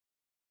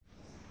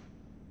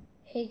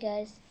Hey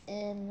guys,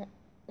 and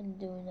I'm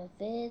doing a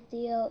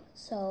video,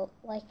 so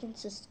like and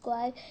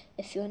subscribe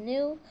if you're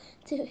new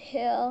to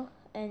here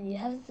and you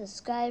haven't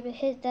subscribed,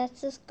 hit that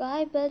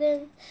subscribe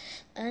button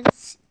and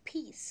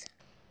peace.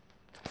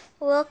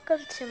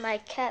 Welcome to my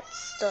cat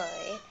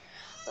story,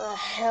 A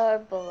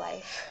Horrible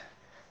Life.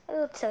 I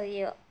will tell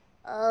you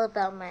all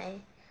about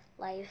my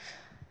life,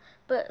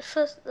 but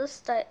first let's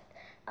start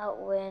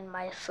out when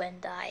my friend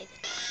died.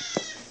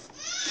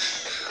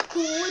 Who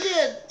would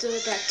have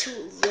done that to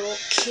a little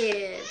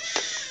kid?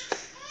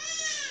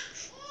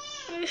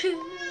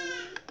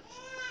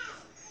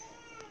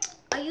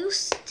 Are you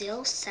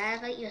still sad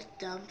about your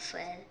dumb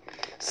friend?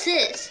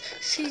 Sis,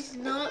 she's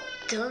not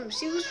dumb.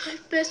 She was my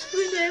best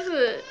friend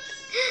ever.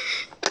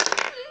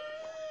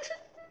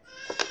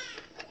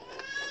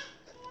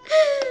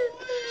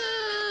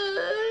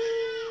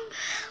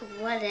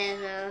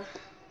 Whatever.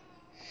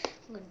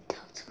 I'm gonna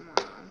talk to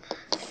Mom.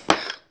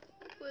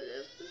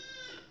 Whatever.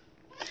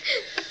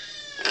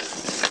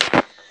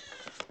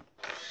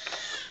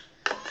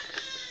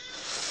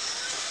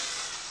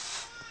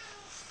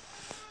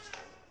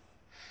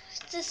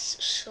 This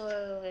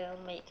sure will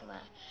make my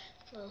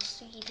little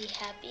sweetie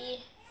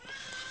happy.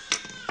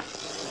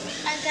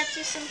 I got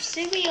you some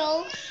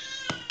cereal.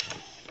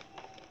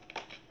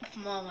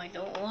 Mom, I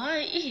don't want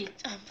to eat.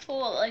 I'm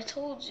full, I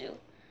told you.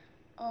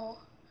 Oh,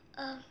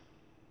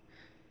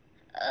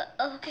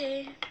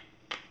 okay.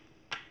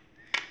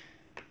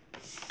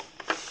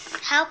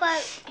 How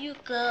about you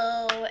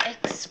go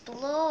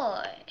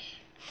explore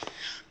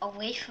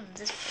away from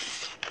this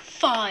place?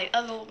 Fine,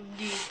 I don't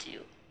need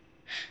you.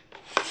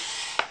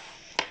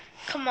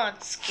 Come on,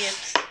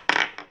 Skips.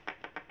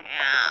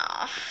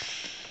 Meow.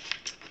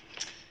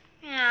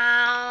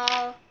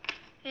 Meow.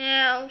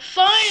 Meow.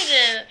 Fine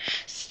then.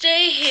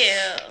 Stay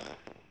here.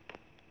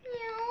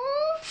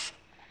 Meow.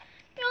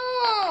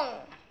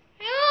 Meow.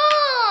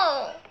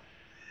 Meow.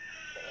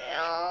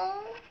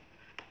 Meow.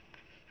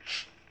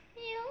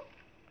 Meow.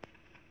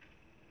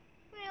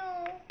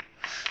 Meow.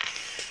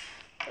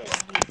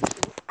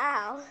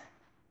 Ow.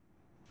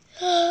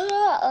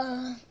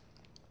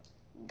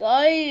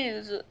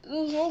 Guys,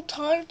 there's no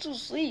time to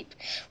sleep.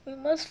 We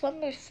must find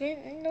my friend.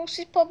 You know,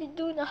 she's probably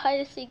doing a hide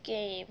and seek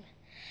game.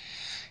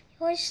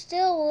 You're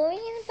still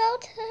worrying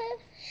about her?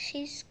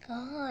 She's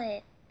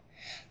gone.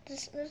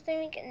 There's nothing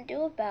we can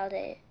do about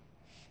it.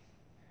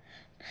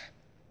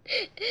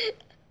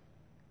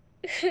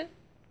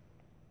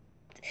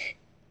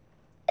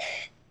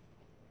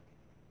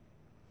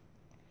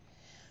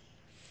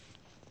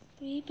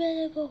 We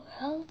better go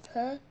help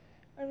her.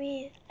 I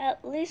mean,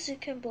 at least we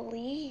can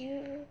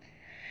believe,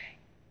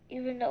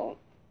 even though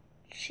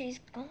she's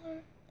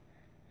gone.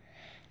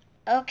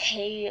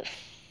 Okay,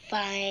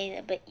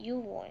 fine, but you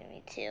want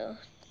me to.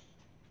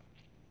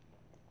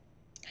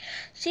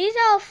 She's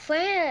our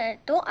friend.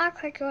 Don't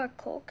act like you're a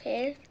cool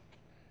kid.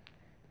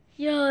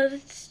 Yeah,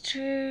 that's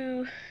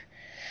true.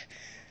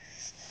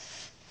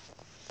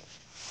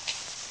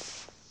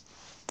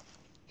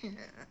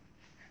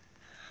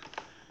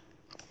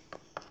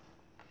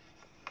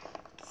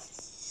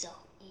 So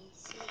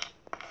easy.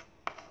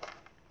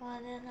 Well,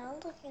 then I'm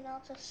looking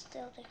out to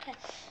steal the cat.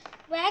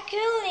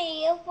 Raccoon,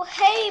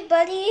 hey,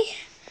 buddy.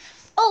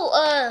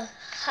 Oh,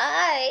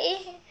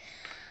 hi.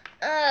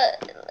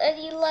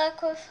 Any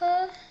luck with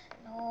her?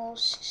 No,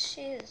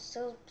 she is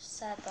so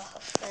sad about her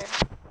friend.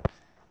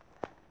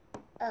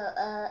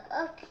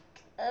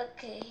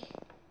 Okay.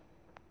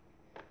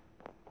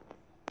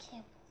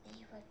 Can't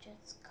believe I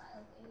just got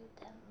away with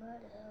that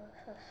murder of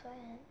her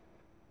friend.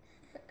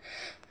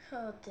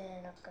 Oh,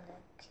 then I'm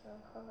gonna kill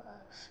her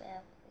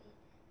family.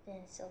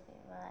 Then she'll be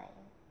mine.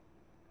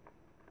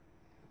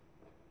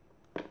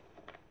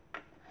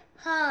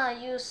 Huh,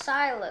 you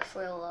silent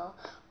for a little.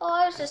 Oh,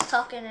 I was just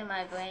talking in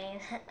my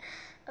brain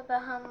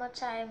about how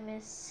much I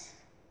miss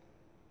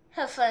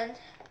her friend.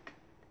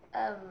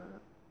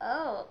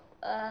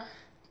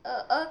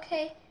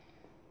 Okay.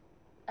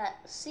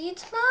 See you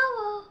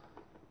tomorrow.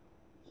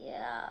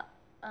 Yeah,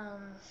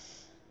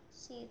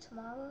 see you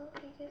tomorrow,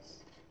 I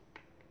guess.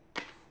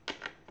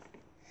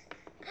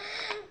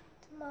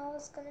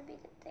 Tomorrow's gonna be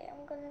the day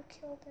I'm gonna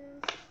kill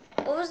them.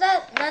 What was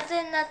that?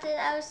 Nothing.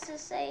 I was to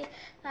say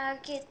I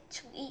get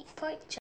to eat pork chop.